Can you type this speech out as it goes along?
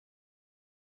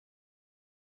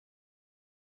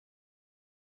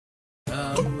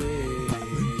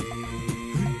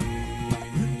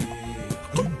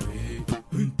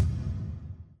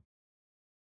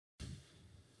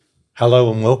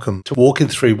Hello and welcome to Walk in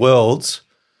Three Worlds.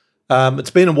 It's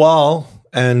been a while,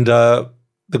 and the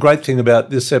great thing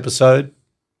about this episode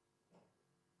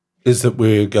is that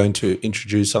we're going to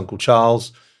introduce Uncle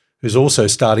Charles, who's also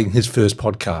starting his first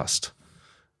podcast,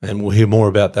 and we'll hear more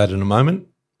about that in a moment.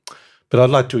 But I'd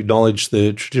like to acknowledge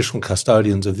the traditional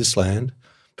custodians of this land,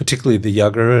 particularly the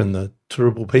Yagara and the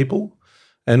Turrbal people,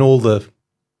 and all the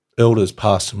elders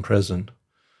past and present.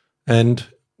 And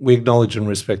we acknowledge and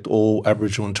respect all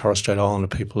Aboriginal and Torres Strait Islander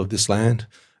people of this land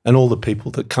and all the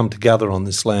people that come together on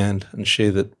this land and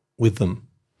share that with them.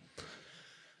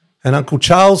 And Uncle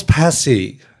Charles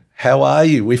Passi, how are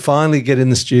you? We finally get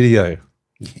in the studio.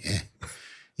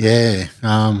 Yeah.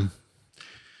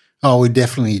 We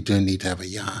definitely do need to have a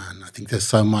yarn. I think there's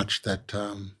so much that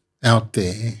out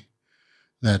there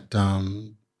that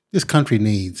this country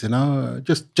needs,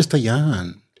 just a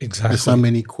yarn. Exactly. There's so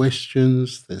many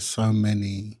questions. There's so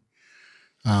many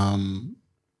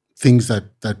things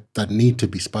that need to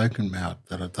be spoken about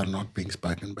that are not being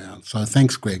spoken about. So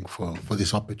thanks, Greg, for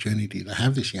this opportunity to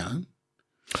have this yarn.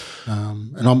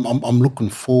 And I'm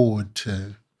looking forward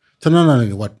to not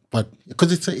only what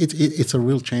because it's a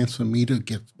real chance for me to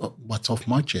get what's off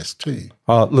my chest too.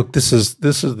 Look, this is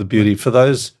the beauty for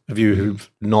those of you who've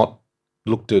not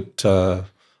looked at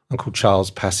Uncle Charles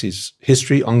Passi's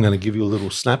history. I'm going to give you a little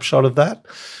snapshot of that.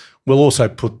 We'll also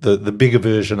put the bigger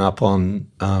version up on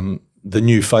the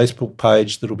new Facebook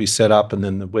page that'll be set up, and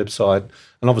then the website.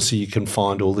 And obviously you can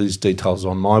find all these details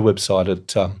on my website at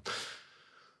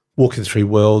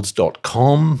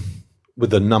walkin3worlds.com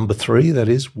with a number 3, that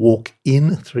is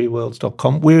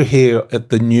walkin3worlds.com. We're here at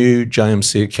the new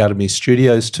JMC Academy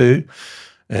studios too,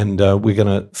 and we're going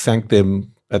to thank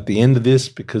them at the end of this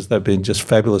because they've been just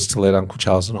fabulous to let Uncle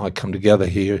Charles and I come together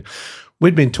here.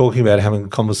 We'd been talking about having a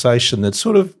conversation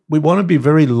that we want to be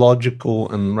very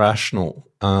logical and rational.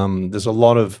 There's a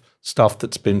lot of stuff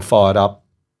that's been fired up,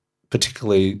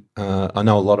 particularly I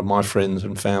know a lot of my friends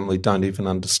and family don't even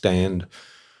understand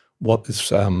what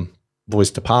this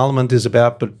Voice to Parliament is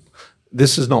about, but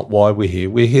this is not why we're here.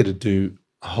 We're here to do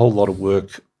a whole lot of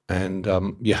work, and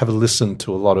you have a listen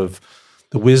to a lot of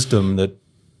the wisdom that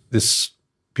this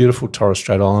beautiful Torres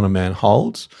Strait Islander man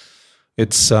holds.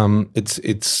 It's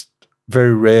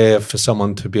very rare for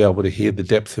someone to be able to hear the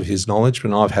depth of his knowledge,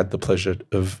 and I've had the pleasure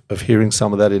of hearing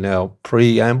some of that in our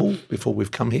preamble before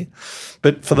we've come here.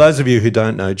 But for those of you who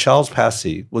don't know, Charles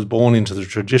Passi was born into the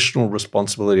traditional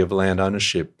responsibility of land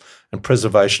ownership and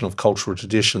preservation of cultural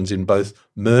traditions in both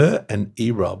Mer and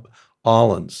Erub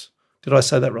Islands. Did I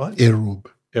say that right?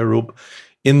 Erub,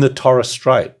 in the Torres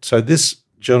Strait. So this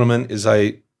gentleman is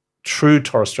a true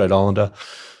Torres Strait Islander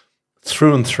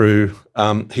through and through.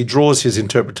 He draws his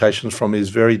interpretations from his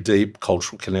very deep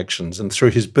cultural connections, and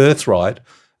through his birthright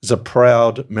as a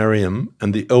proud Miriam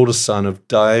and the eldest son of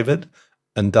Dave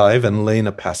and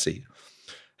Lena Passi.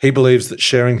 He believes that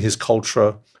sharing his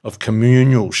culture of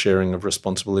communal sharing of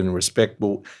responsibility and respect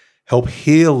will help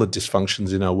heal the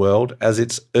dysfunctions in our world, as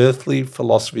its earthly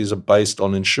philosophies are based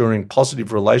on ensuring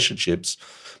positive relationships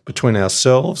between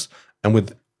ourselves and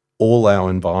with all our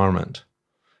environment.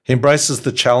 He embraces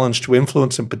the challenge to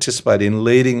influence and participate in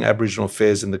leading Aboriginal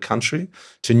affairs in the country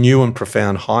to new and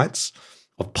profound heights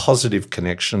of positive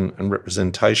connection and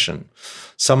representation.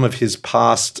 Some of his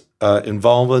past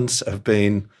involvements have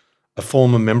been a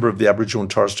former member of the Aboriginal and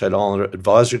Torres Strait Islander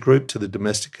Advisory Group to the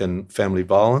Domestic and Family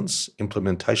Violence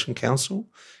Implementation Council.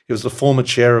 He was the former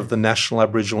chair of the National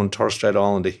Aboriginal and Torres Strait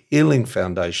Islander Healing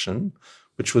Foundation,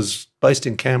 which was based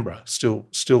in Canberra,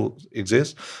 still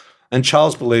exists. And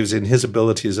Charles believes in his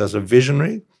abilities as a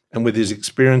visionary, and with his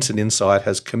experience and insight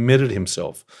has committed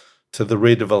himself to the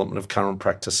redevelopment of current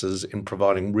practices in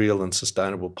providing real and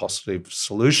sustainable positive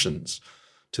solutions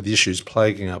to the issues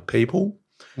plaguing our people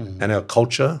and our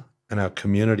culture and our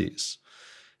communities.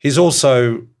 He's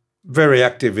also very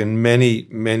active in many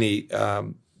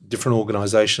different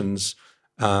organisations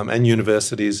and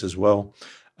universities as well.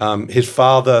 His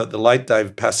father, the late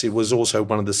David Passi, was also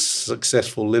one of the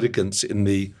successful litigants in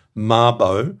the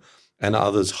Mabo and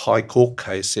others High Court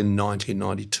case in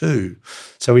 1992.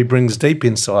 So he brings deep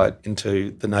insight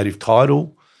into the native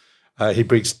title. He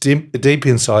brings deep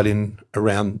insight in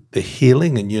around the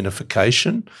healing and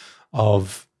unification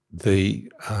of the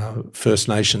First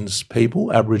Nations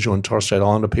people, Aboriginal and Torres Strait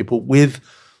Islander people, with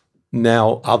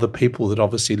now other people that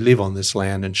obviously live on this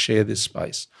land and share this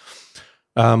space.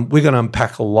 We're going to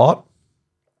unpack a lot.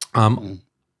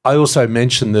 I also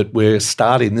mentioned that we're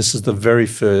starting, this is the very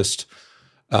first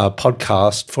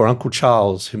podcast for Uncle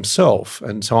Charles himself,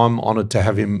 and so I'm honoured to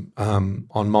have him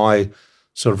on my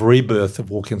sort of rebirth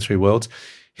of Walking Three Worlds.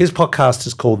 His podcast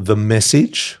is called The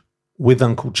Message with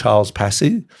Uncle Charles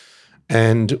Passi,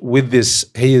 And with this,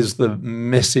 he is the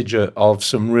messenger of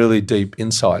some really deep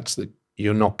insights that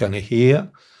you're not going to hear,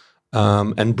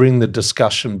 and bring the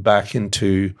discussion back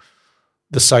into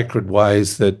the sacred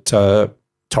ways that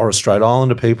Torres Strait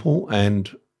Islander people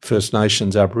and First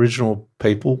Nations Aboriginal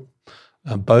people,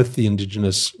 both the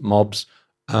Indigenous mobs,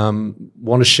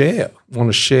 want to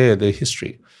share their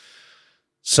history.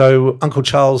 So, Uncle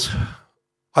Charles,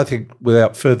 I think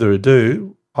without further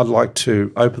ado, I'd like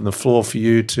to open the floor for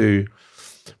you to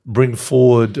bring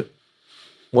forward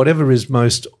whatever is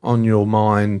most on your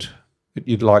mind that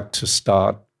you'd like to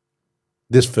start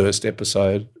this first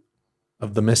episode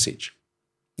of The Message.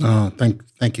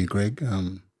 Thank you, Greg.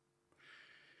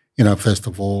 First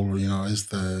of all, as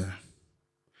the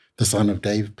son of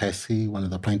Dave Passi, one of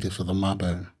the plaintiffs of the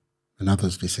Mabo and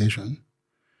others' decision,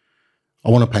 I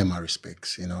want to pay my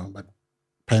respects, but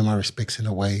pay my respects in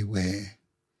a way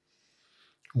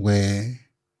where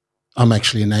I'm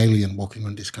actually an alien walking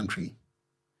on this country.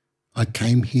 I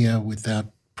came here without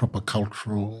proper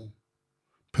cultural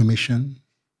permission.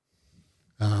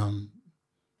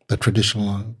 The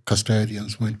traditional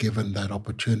custodians weren't given that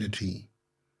opportunity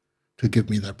to give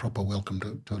me that proper welcome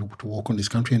to walk on this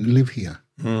country and live here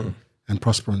and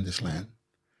prosper in this land.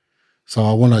 So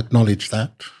I want to acknowledge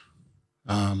that,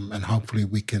 and hopefully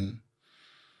we can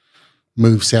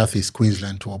move Southeast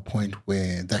Queensland to a point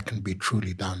where that can be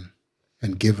truly done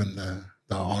and given the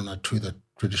honour to the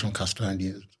traditional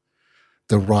custodians,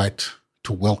 the right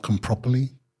to welcome properly,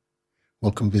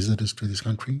 welcome visitors to this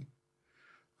country,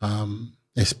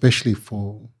 especially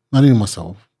for not only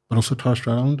myself, but also Torres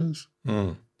Strait Islanders,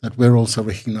 that we're also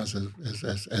recognised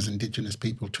as Indigenous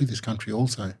people to this country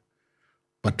also.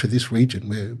 But to this region,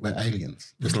 we're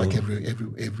aliens, just like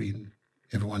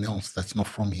everyone else that's not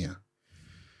from here.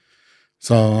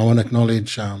 So I want to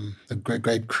acknowledge the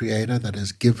great creator that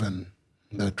has given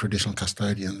the traditional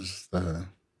custodians the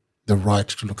right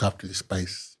to look after this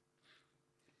space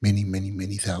many, many,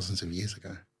 many thousands of years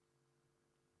ago.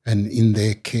 And in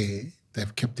their care,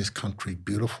 they've kept this country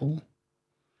beautiful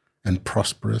and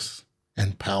prosperous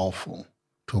and powerful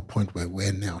to a point where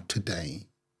we're now today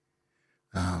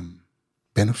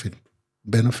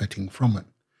benefiting from it.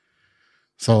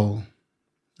 So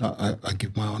I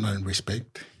give my honour and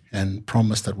respect and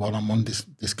promise that while I'm on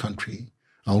this country,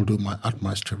 I'll do my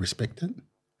utmost to respect it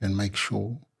and make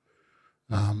sure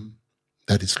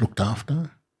that it's looked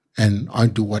after, and I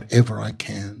do whatever I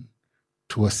can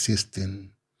to assist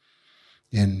in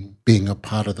being a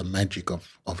part of the magic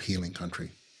of healing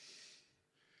country.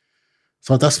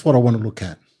 So that's what I want to look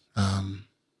at,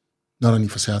 not only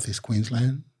for Southeast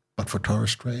Queensland, but for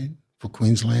Torres Strait, for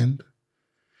Queensland,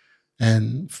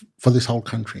 and for this whole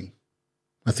country.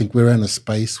 I think we're in a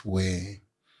space where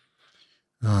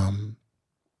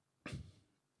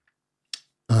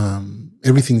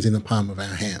everything's in the palm of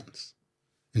our hands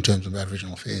in terms of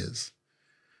Aboriginal affairs.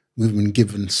 We've been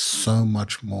given so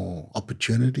much more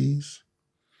opportunities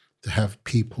to have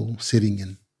people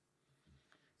sitting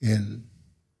in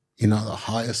the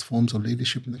highest forms of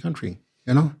leadership in the country.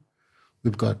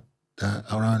 We've got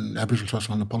our own Aboriginal Torres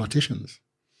Strait Islander politicians.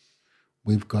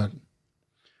 We've got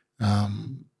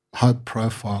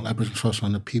high-profile Aboriginal Torres Strait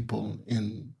Islander people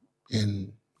in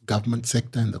government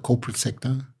sector, in the corporate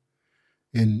sector,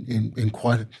 in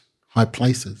quite high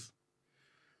places.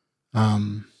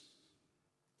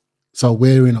 So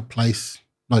we're in a place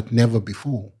like never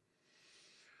before.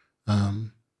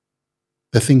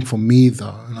 The thing for me,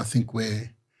 though, and I think we're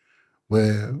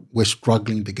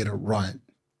struggling to get it right,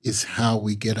 is how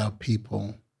we get our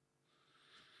people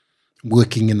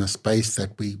working in a space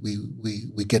that we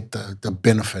get the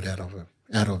benefit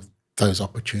out of those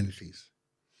opportunities.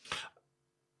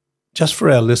 Just for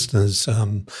our listeners,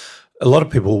 a lot of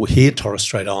people hear Torres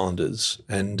Strait Islanders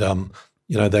and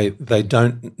they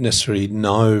don't necessarily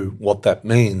know what that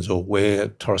means or where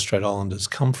Torres Strait Islanders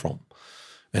come from,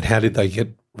 and how did they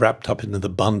get wrapped up into the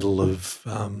bundle of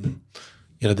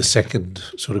the second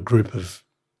sort of group of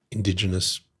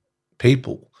Indigenous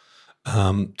people.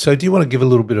 So do you want to give a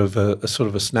little bit of a sort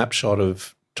of a snapshot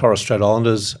of Torres Strait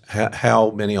Islanders, how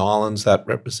many islands that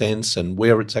represents and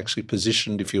where it's actually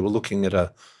positioned if you were looking at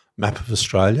a map of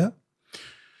Australia?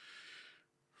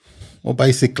 Well,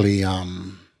 basically,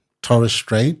 Torres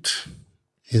Strait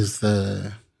is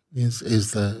the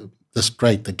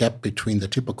strait, the gap between the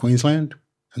tip of Queensland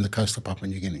and the coast of Papua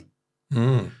New Guinea.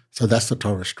 So that's the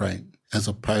Torres Strait, as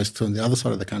opposed to on the other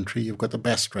side of the country, you've got the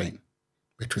Bass Strait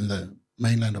between the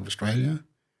mainland of Australia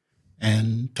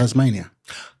and Tasmania.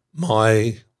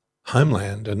 My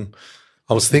homeland, and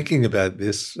I was thinking about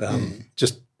this,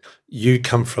 just you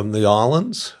come from the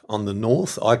islands on the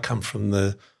north, I come from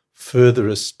the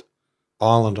furthest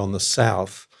island on the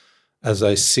south as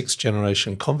a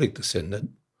sixth-generation convict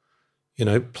descendant,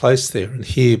 placed there. And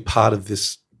here part of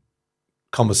this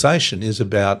conversation is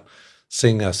about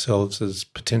seeing ourselves as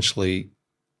potentially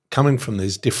coming from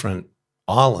these different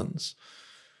islands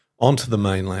onto the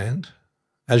mainland,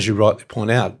 as you rightly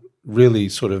point out, really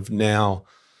sort of now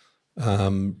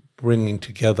bringing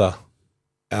together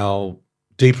our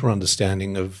deeper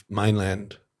understanding of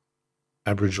mainland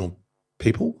Aboriginal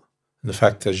people and the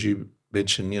fact, as you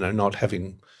mentioned, not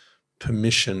having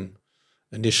permission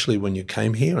initially when you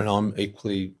came here, and I'm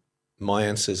equally, my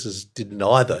ancestors didn't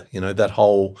either, that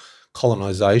whole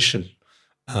colonisation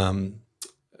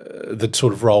that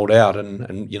sort of rolled out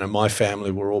and my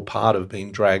family were all part of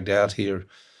being dragged out here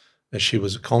as she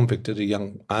was a convict at a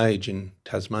young age in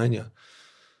Tasmania.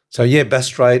 So, yeah, Bass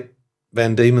Strait,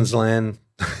 Van Diemen's Land,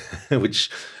 which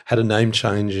had a name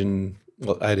change in,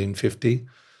 1850,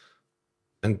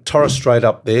 and Torres Strait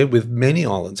up there with many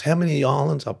islands. How many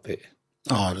islands up there?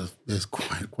 Oh, there's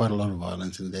quite a lot of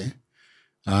islands in there.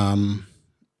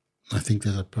 I think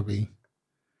there's probably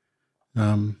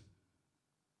 18,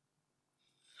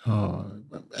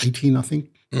 I think,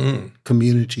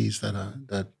 communities that are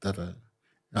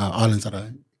islands that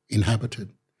are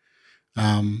inhabited.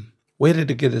 Where did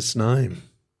it get its name?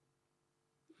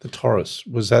 The Torres,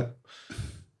 was that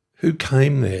who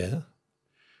came there?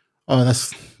 Oh,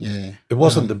 that's yeah. It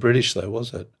wasn't the British though,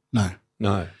 was it? No.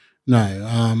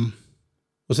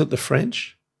 Was it the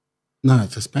French? No,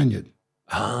 it's a Spaniard.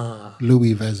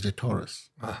 Louis Vaz de Torres.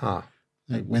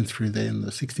 They went through there in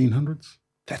the 1600s.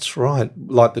 That's right,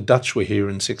 like the Dutch were here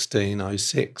in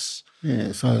 1606.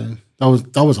 Yeah, so that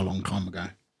was a long time ago.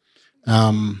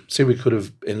 See, we could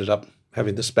have ended up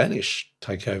having the Spanish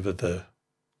take over the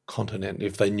continent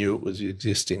if they knew it was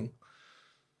existing.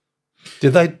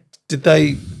 Did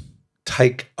they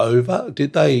take over?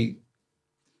 Did they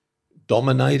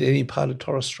dominate any part of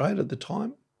Torres Strait at the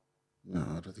time? No,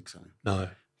 I don't think so. No.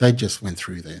 They just went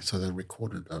through there, so they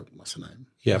recorded what's the name?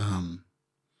 Yeah.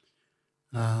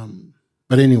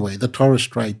 But anyway, the Torres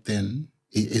Strait then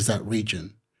is that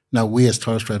region. Now, we as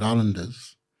Torres Strait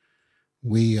Islanders,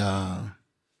 we are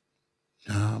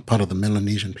part of the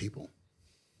Melanesian people.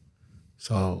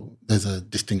 So there's a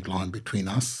distinct line between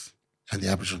us and the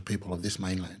Aboriginal people of this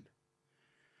mainland.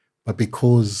 But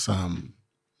because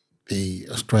the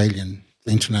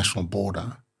international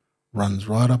border runs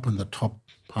right up on the top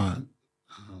part,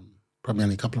 probably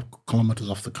only a couple of kilometres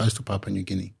off the coast of Papua New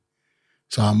Guinea.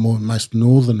 So our most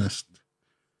northernest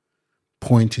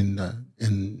point in the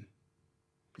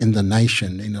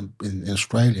nation in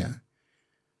Australia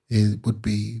would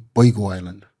be Boigu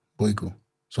Island, Boigu.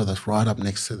 So that's right up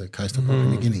next to the coast of Papua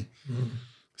New Guinea.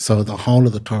 So the whole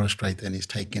of the Torres Strait then is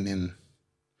taken in,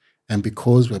 and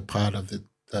because we're part of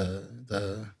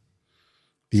the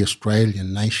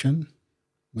Australian nation,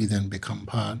 we then become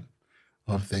part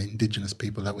of the Indigenous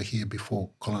people that were here before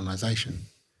colonisation.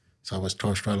 So as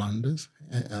Torres Strait Islanders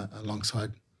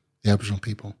alongside the Aboriginal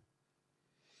people.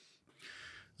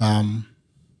 But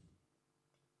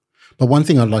one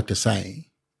thing I'd like to say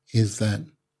is that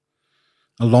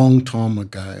a long time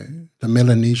ago, the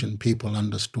Melanesian people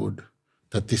understood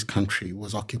that this country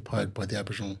was occupied by the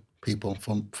Aboriginal people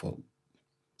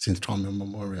since time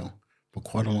immemorial, for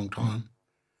quite a long time.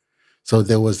 So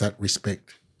there was that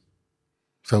respect.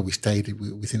 So we stayed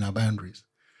within our boundaries.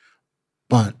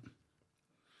 But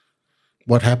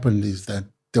what happened is that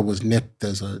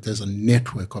there's a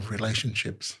network of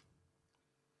relationships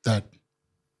that,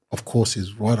 of course,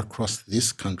 is right across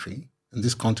this country and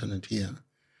this continent here.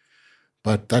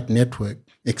 But that network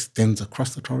extends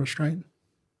across the Torres Strait,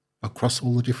 across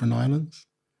all the different islands,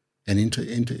 and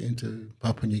into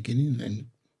Papua New Guinea, and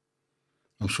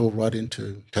I'm sure right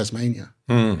into Tasmania.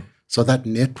 So that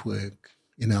network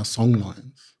in our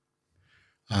songlines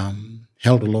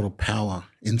held a lot of power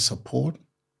in support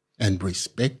and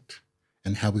respect,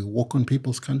 and how we walk on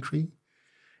people's country,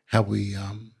 how we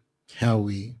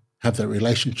have that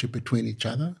relationship between each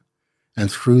other,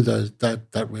 and through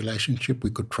that relationship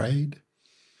we could trade,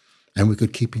 and we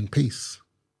could keep in peace.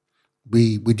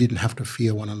 We didn't have to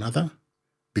fear one another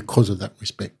because of that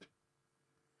respect.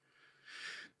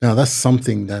 Now that's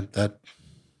something that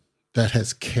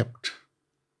has kept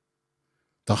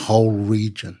the whole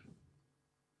region,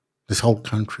 this whole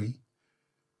country,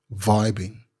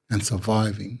 vibing and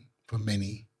surviving for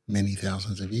many, many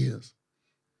thousands of years.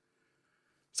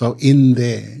 So in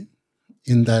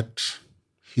that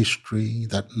history,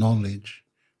 that knowledge,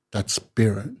 that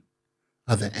spirit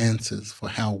are the answers for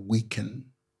how we can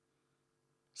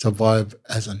survive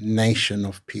as a nation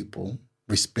of people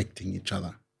respecting each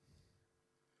other.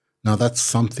 Now that's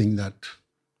something that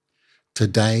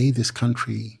today this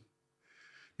country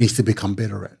needs to become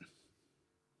better at.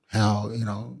 How,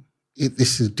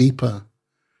 this is deeper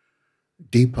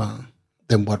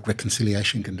than what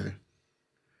reconciliation can do,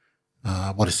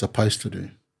 what it's supposed to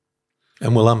do.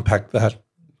 And we'll unpack that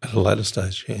at a later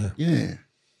stage, yeah. Yeah.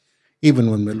 Even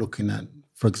when we're looking at,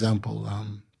 for example,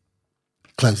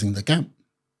 closing the gap.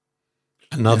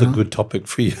 Another good topic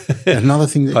for you. Another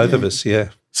thing that both of us, yeah.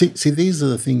 See, these are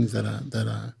the things that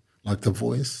are like the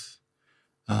voice,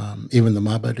 even the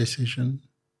Mabo decision,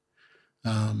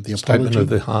 the Statement apology, of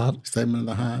the heart. Statement of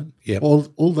the heart. Yeah.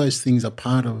 All those things are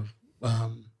part of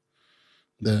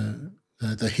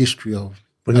the history of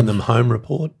Bringing them home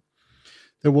report.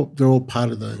 They're all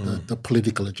part of the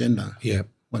political agenda. Yeah.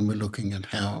 When we're looking at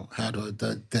how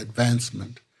the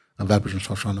advancement of Aboriginal and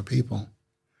Torres Strait Islander people.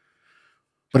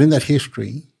 But in that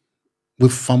history,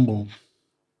 we've fumbled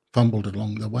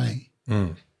along the way.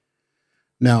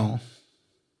 Now,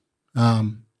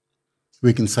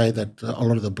 we can say that a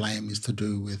lot of the blame is to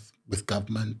do with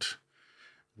government,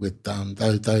 with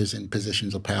those in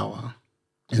positions of power.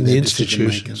 And the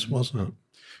institutions, wasn't it?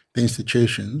 The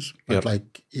institutions, but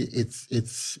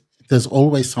it's there's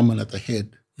always someone at the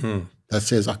head that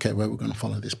says, okay, well, we're going to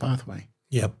follow this pathway.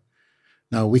 Yep.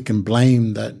 Now, we can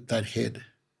blame that head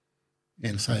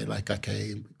and say, like,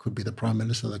 okay, it could be the Prime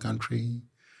Minister of the country.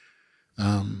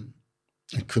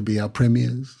 It could be our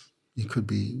premiers. It could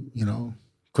be,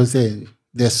 because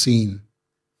they're seen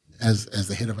as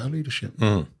the head of our leadership.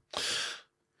 When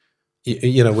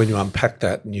you unpack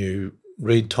that and you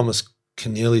read Thomas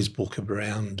Keneally's book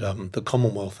around the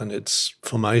Commonwealth and its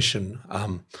formation,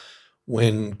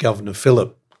 when Governor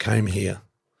Phillip came here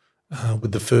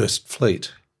with the first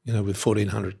fleet, with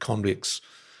 1,400 convicts,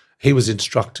 he was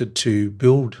instructed to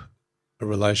build a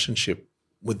relationship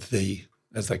with the,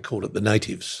 as they called it, the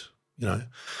natives.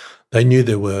 They knew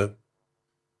there were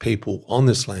people on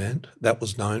this land, that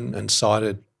was known and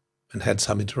cited and had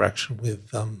some interaction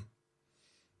with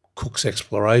Cook's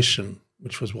exploration,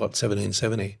 which was,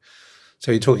 1770.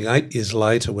 So you're talking 8 years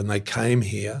later when they came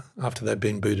here, after they'd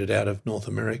been booted out of North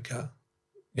America,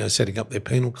 setting up their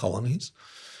penal colonies.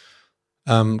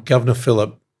 Governor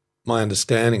Phillip, my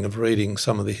understanding of reading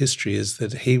some of the history is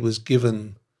that he was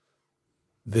given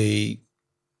that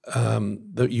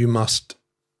you must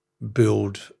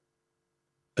build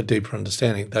a deeper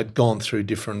understanding. They'd gone through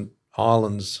different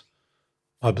islands,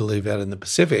 I believe, out in the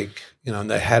Pacific,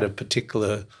 and they had a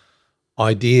particular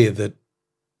idea that,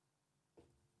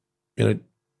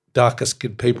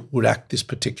 darker-skinned people would act this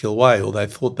particular way, or they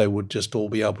thought they would just all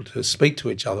be able to speak to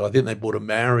each other. I think they brought a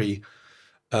Maori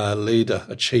leader,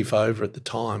 a chief over at the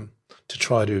time, to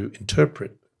try to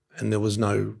interpret, and there was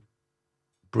no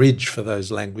bridge for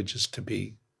those languages to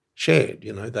be shared.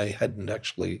 They hadn't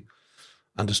actually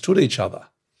understood each other.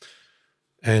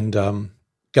 And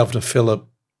Governor Phillip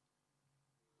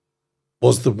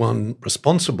was the one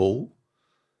responsible,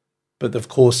 but of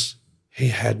course he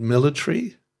had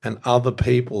military and other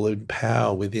people in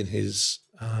power within his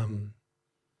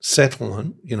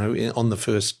settlement, on the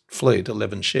first fleet,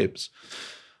 11 ships,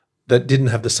 that didn't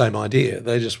have the same idea.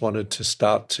 They just wanted to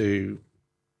start to,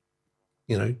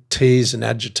 tease and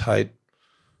agitate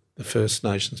the First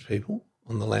Nations people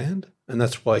on the land. And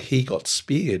that's why he got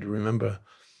speared, remember,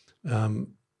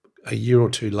 a year or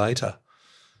two later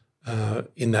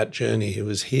in that journey he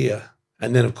was here.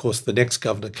 And then, of course, the next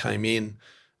governor came in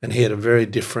and he had a very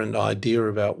different idea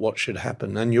about what should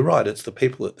happen. And you're right, it's the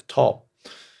people at the top,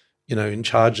 in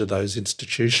charge of those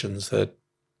institutions that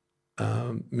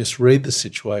misread the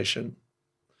situation.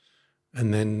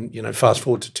 And then, fast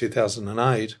forward to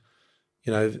 2008,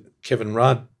 Kevin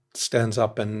Rudd stands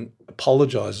up and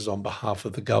apologises on behalf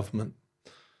of the government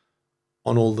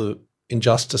on all the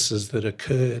injustices that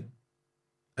occurred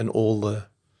and all the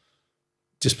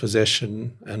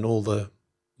dispossession and all the,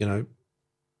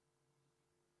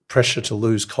 pressure to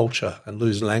lose culture and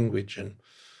lose language. And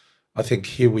I think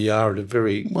here we are at a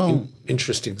very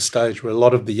interesting stage where a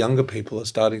lot of the younger people are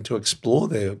starting to explore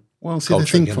their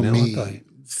culture again now, aren't they?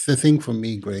 The thing for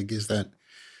me, Greg, is that,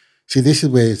 this is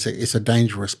where it's a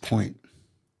dangerous point.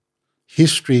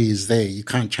 History is there. You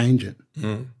can't change it.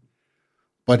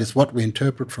 But it's what we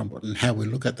interpret from it and how we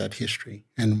look at that history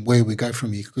and where we go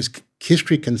from here. Because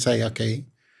history can say, okay,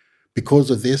 because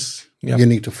of this, you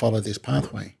need to follow this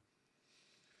pathway.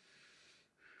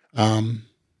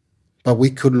 But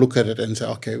we could look at it and say,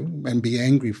 okay, and be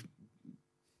angry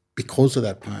because of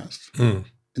that past, and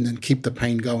then keep the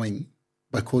pain going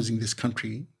by causing this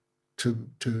country to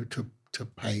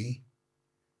pay,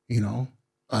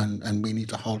 and we need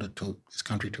to hold this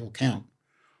country to account.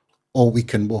 Or we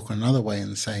can walk another way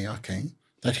and say, okay,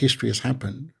 that history has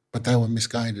happened, but they were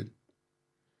misguided.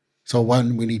 So what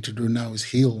we need to do now is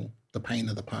heal the pain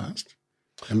of the past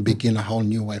and begin a whole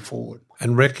new way forward.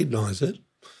 And recognise it.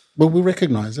 Well, we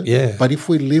recognise it. Yeah. But if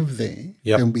we live there,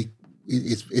 Yep. then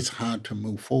it's hard to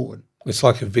move forward. It's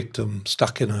like a victim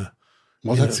stuck in a.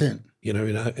 Well, that's it. You know,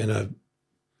 in a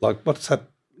like what's that?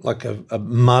 Like a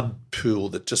mud pool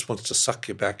that just wants to suck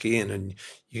you back in, and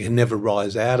you can never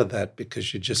rise out of that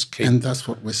because you just keep. And that's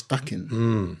what we're stuck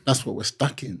in. That's what we're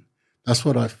stuck in. That's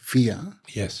what I fear.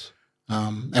 Yes.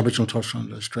 Aboriginal Torres Strait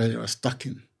Islander Australia are stuck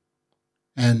in.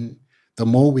 And the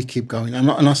more we keep going,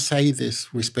 and I say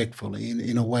this respectfully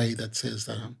in a way that says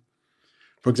that,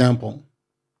 for example,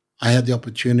 I had the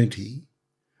opportunity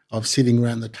of sitting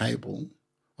around the table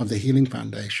of the Healing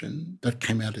Foundation that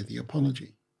came out of the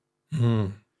apology.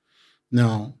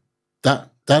 Now, that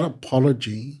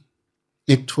apology,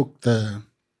 it took the,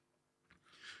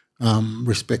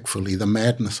 respectfully, the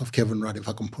madness of Kevin Rudd, if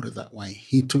I can put it that way.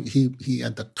 He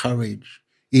had the courage,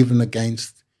 even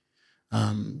against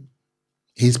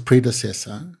his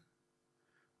predecessor,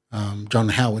 John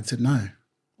Howard, said, no,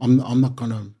 I am not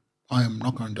going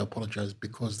to apologise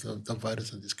because the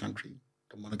voters of this country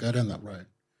don't want to go down that road.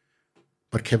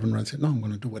 But Kevin Rudd said, no, I'm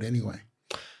going to do it anyway.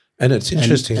 And it's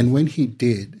interesting. And when he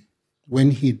did,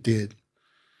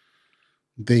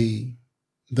 the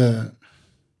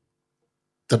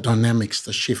dynamics,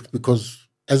 the shift, because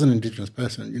as an Indigenous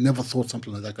person, you never thought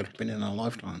something like that could happen in our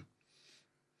lifetime.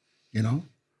 You know?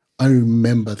 I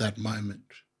remember that moment.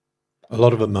 A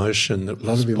lot of emotion that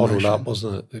was bottled up,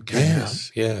 wasn't it? It came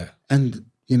out. Yeah. And,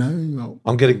 you know,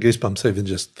 I'm getting goosebumps even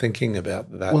just thinking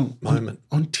about that moment.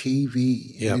 On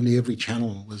TV, in every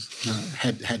channel was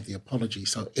had the apology.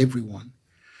 So everyone,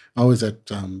 I was at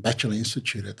Bachelor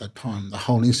Institute at that time. The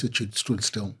whole institute stood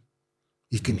still.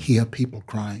 You can hear people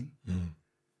crying,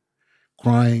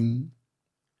 crying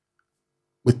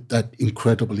with that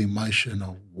incredible emotion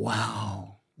of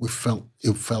wow. It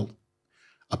felt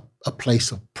a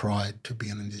place of pride to be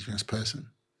an Indigenous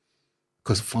person,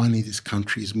 because finally this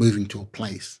country is moving to a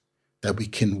place that we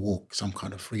can walk some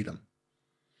kind of freedom.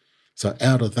 So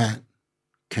out of that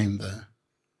came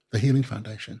the Healing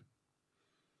Foundation.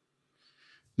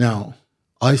 Now,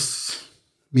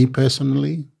 me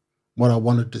personally, what I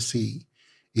wanted to see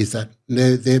is that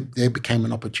there became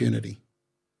an opportunity,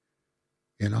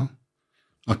 you know?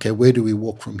 Okay, where do we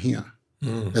walk from here?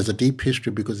 There's a deep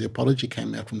history because the apology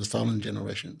came out from the stolen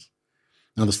generations.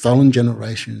 Now, the stolen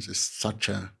generations is such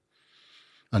a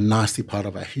nasty part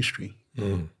of our history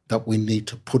that we need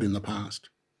to put in the past.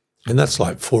 And that's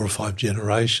like 4 or 5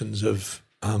 generations of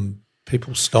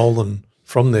people stolen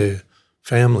from their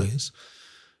families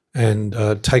and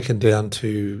taken down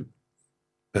to,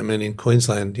 I mean, in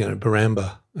Queensland, you know,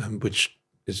 Baramba, which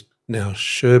is now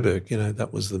Cherbourg, you know,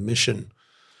 that was the mission.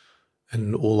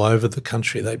 And all over the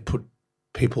country, they put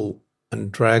people and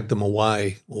dragged them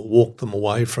away or walked them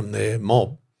away from their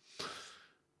mob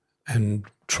and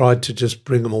tried to just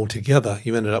bring them all together.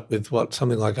 You ended up with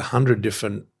something like 100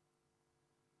 different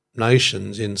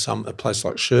nations in a place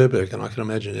like Cherbourg, and I can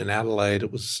imagine in Adelaide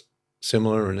it was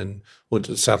similar, and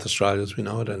in South Australia as we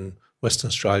know it, and Western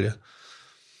Australia.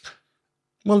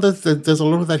 Well, there's a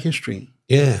lot of that history.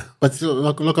 Yeah. But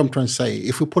look, I'm trying to say,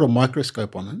 if we put a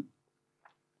microscope on it,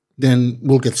 then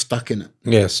we'll get stuck in it.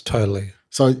 Yes, totally.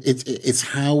 So it's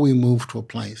how we move to a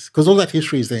place, because all that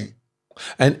history is there.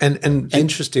 And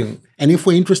interesting. And if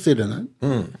we're interested in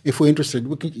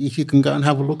it, you can go and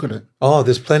have a look at it. Oh,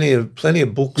 there's plenty of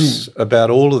books about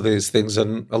all of these things,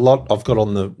 and a lot I've got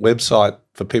on the website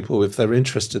for people if they're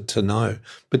interested to know.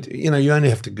 But, you know, you only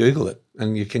have to Google it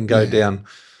and you can go down.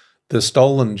 The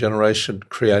Stolen Generation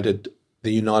created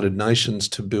the United Nations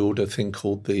to build a thing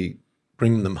called the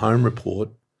Bring Them Home Report,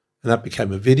 and that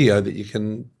became a video that you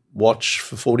can watch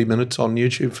for 40 minutes on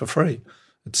YouTube for free.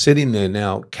 It's sitting there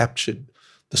now, captured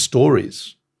the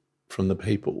stories from the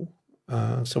people.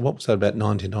 So what was that, about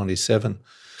 1997?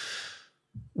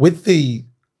 With the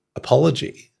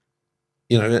apology,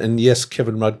 you know, and yes,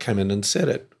 Kevin Rudd came in and said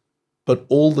it, but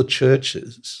all the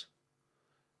churches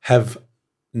have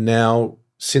now,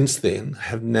 since then,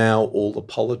 all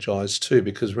apologised too,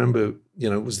 because remember, you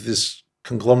know, it was this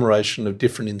conglomeration of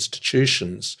different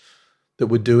institutions that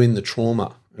were doing the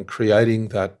trauma and creating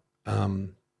that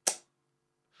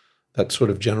that sort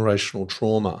of generational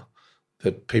trauma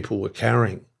that people were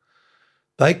carrying.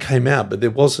 They came out, but there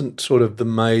wasn't sort of the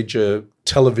major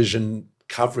television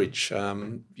coverage.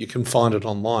 You can find it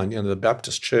online. You know, the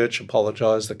Baptist Church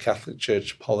apologised, the Catholic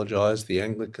Church apologised, the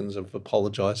Anglicans have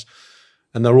apologised,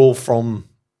 and they're all from,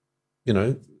 you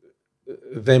know,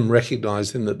 them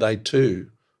recognising that they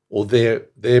too, or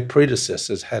their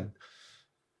predecessors had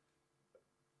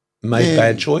made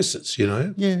bad choices, you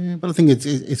know? Yeah, but I think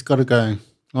it's got to go,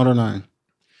 I don't know.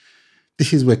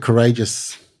 This is where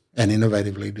courageous and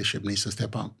innovative leadership needs to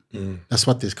step up. That's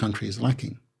what this country is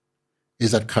lacking,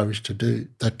 is that courage to do,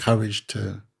 that courage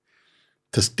to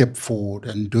step forward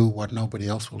and do what nobody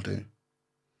else will do.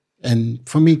 And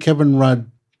for me, Kevin Rudd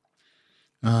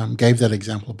gave that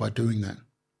example by doing that.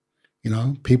 You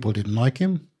know, people didn't like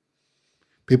him.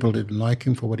 People didn't like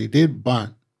him for what he did,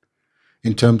 but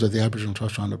in terms of the Aboriginal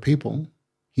Torres Strait Islander people,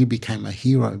 he became a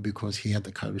hero because he had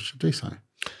the courage to do so.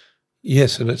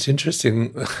 Yes, and it's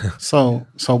interesting. So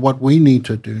what we need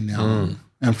to do now,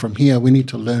 and from here, we need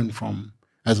to learn from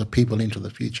as a people into the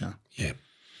future. Yeah.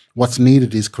 What's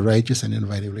needed is courageous and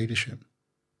innovative leadership.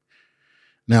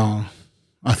 Now,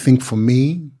 I think for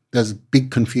me, there's big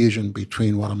confusion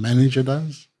between what a manager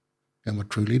does and what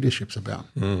true leadership's about.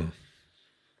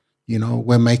 You know,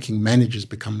 we're making managers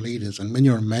become leaders, and when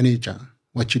you're a manager,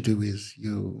 what you do is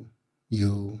you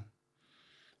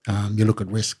look at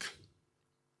risk.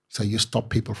 So you stop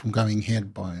people from going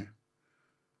ahead by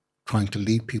trying to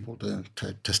lead people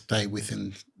to stay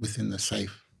within the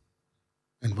safe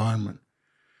environment.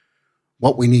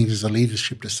 What we need is a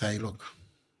leadership to say, look,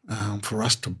 for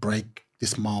us to break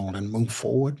this mold and move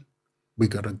forward, we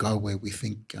got to go where we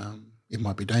think it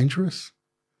might be dangerous.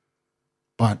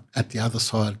 But at the other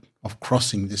side of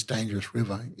crossing this dangerous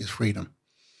river is freedom.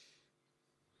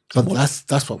 So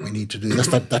that's what we need to do. That's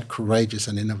that courageous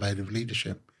and innovative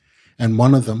leadership. And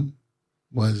one of them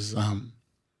was Uncle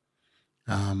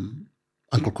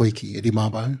Koiki, Eddie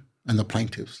Mabo, and the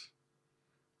plaintiffs.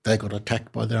 They got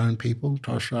attacked by their own people,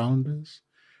 Torres Strait Islanders,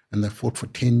 and they fought for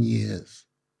 10 years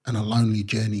and a lonely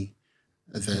journey.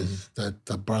 There's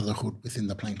the brotherhood within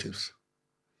the plaintiffs,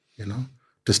 you know,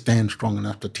 to stand strong. And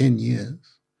after 10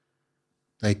 years,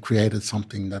 they created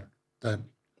something that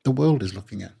the world is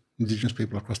looking at. Indigenous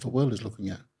people across the world is looking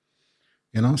at,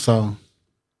 you know. So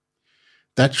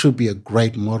that should be a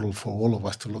great model for all of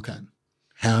us to look at.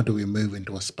 How do we move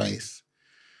into a space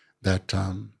that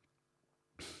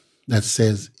that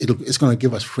says it's going to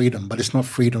give us freedom, but it's not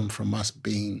freedom from us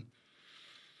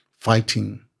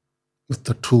fighting with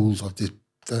the tools of the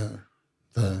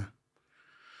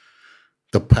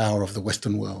power of the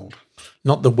Western world,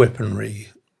 not the weaponry,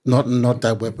 not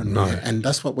that weaponry, no. And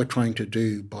that's what we're trying to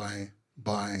do by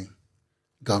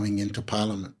going into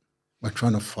Parliament. We're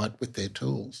trying to fight with their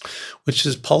tools, which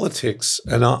is politics.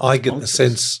 And I get the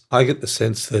sense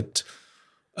that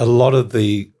a lot of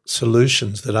the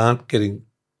solutions that aren't getting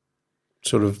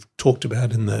sort of talked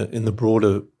about in the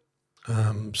broader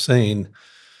scene,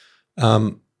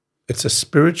 it's a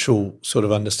spiritual sort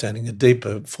of understanding, a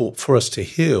deeper for us to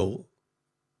heal.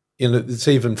 You know, it's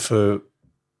even for,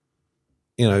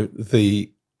 you know,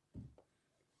 the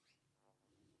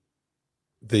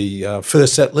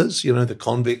first settlers, you know, the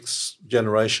convicts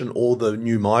generation, or the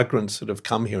new migrants that have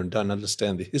come here and don't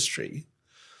understand the history.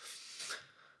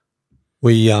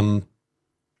 We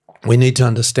need to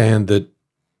understand that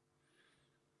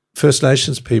First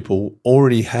Nations people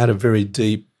already had a very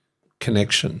deep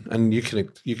connection, and you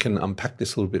can unpack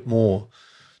this a little bit more,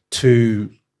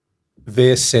 to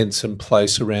their sense and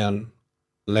place around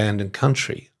land and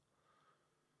country,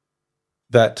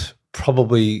 that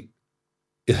probably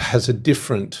it has a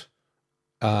different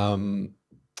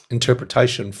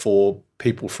interpretation for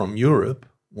people from Europe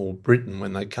or Britain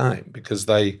when they came, because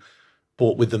they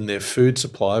brought with them their food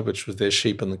supply, which was their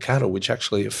sheep and the cattle, which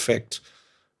actually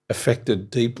affected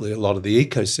deeply a lot of the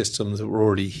ecosystems that were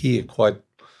already here, quite,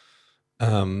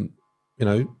 you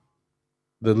know,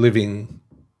 the living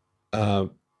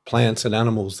plants and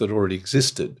animals that already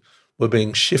existed were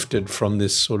being shifted from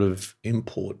this sort of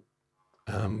import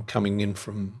coming in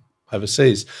from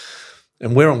overseas.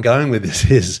 And where I'm going with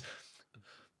this is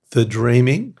the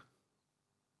dreaming,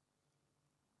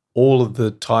 all of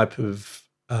the type of,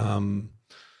 I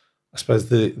suppose,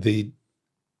 the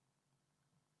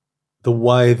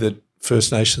way that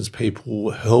First Nations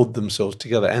people held themselves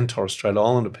together, and Torres Strait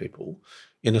Islander people,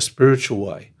 in a spiritual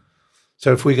way.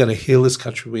 So if we're going to heal this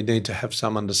country, we need to have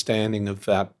some understanding of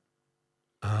that,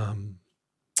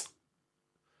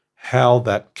 how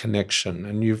that connection,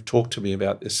 and you've talked to me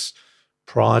about this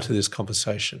prior to this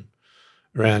conversation,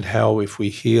 around how if we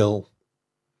heal,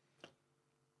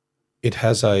 it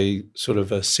has a sort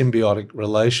of a symbiotic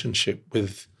relationship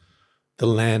with the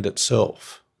land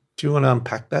itself. Do you want to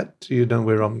unpack that? Do you know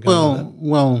where I'm going with that?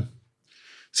 Well,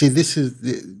 see, this is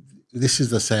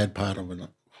the sad part of it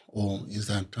all, is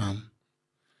that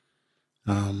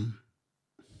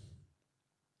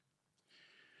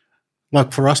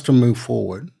like for us to move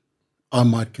forward, I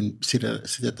might sit at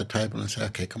the table and say,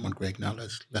 okay, come on, Greg, now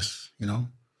let's you know,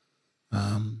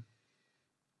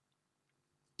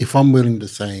 if I'm willing to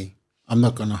say, I'm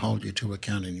not going to hold you to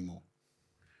account anymore,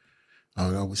 I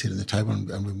will sit at the table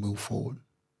and we move forward.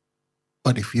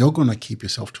 But if you're going to keep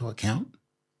yourself to account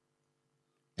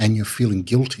and you're feeling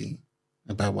guilty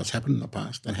about what's happened in the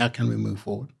past, then how can we move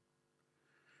forward?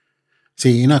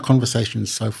 See, in our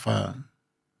conversations so far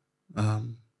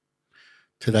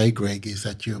today, Greg, is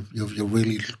that you've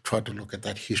really tried to look at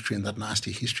that history and that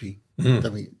nasty history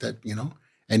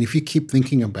and if you keep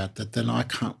thinking about that, then I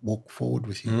can't walk forward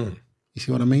with you. You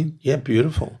see what I mean? Yeah,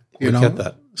 beautiful. We get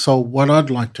that. So what I'd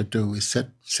like to do is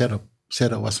set a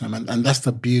Wasanam, and that's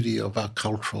the beauty of our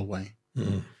cultural way.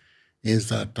 Is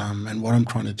that and what I'm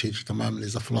trying to teach at the moment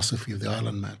is the philosophy of the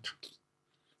island mat.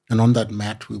 And on that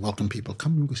mat, we welcome people.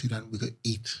 Come, we sit down, we go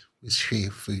eat, we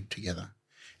share food together.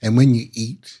 And when you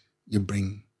eat, you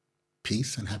bring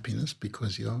peace and happiness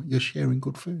because you're sharing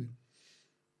good food.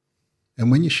 And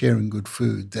when you're sharing good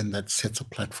food, then that sets a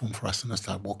platform for us to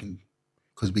start walking,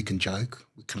 because we can joke,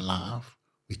 we can laugh,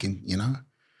 we can,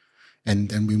 and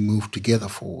then we move together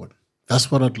forward. That's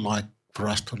what I'd like for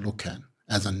us to look at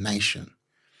as a nation,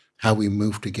 how we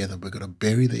move together. We've got to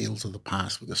bury the ills of the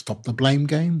past. We've got to stop the blame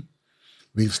game.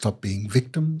 We've got to stop being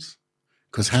victims.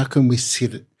 Because how can we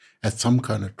sit at some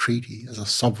kind of treaty as a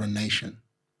sovereign nation?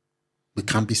 We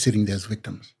can't be sitting there as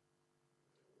victims.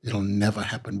 It'll never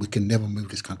happen. We can never move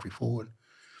this country forward.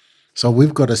 So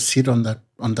we've got to sit on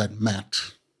that mat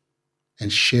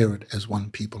and share it as one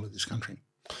people of this country.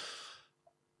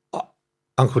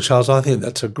 Uncle Charles, I think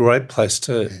that's a great place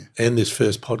to end this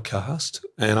first podcast.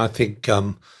 And I think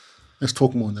let's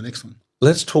talk more in the next one.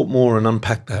 Let's talk more and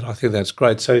unpack that. I think that's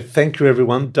great. So thank you,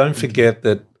 everyone. Don't forget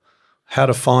that how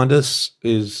to find us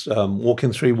is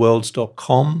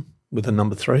walkin3worlds.com with a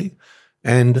number 3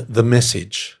 and The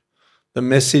Message. The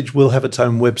Message will have its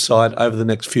own website over the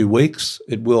next few weeks.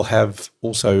 It will have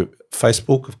also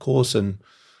Facebook, of course, and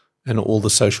all the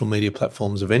social media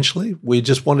platforms eventually. We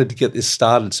just wanted to get this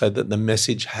started so that The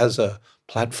Message has a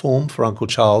platform for Uncle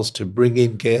Charles to bring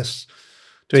in guests,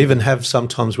 to even have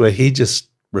sometimes where he just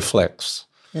reflects.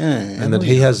 And that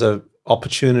he has a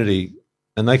opportunity,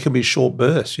 and they can be short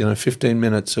bursts, 15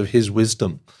 minutes of his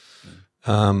wisdom.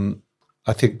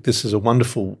 I think this is a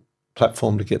wonderful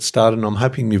platform to get started, and I'm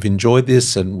hoping you've enjoyed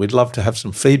this, and we'd love to have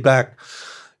some feedback.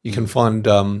 You can find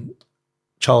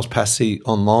Charles Passi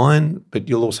online, but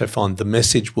you'll also find The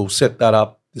Message. We'll set that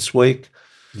up this week.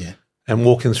 Yeah. And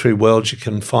Walking Through Worlds, you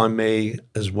can find me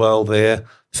as well there.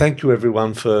 Thank you,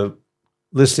 everyone, for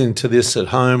listening to this at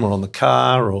home or on the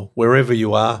car or wherever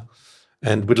you are.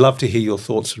 And we'd love to hear your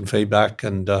thoughts and feedback,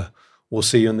 and we'll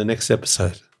see you in the next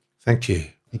episode. Thank you.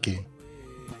 Thank you.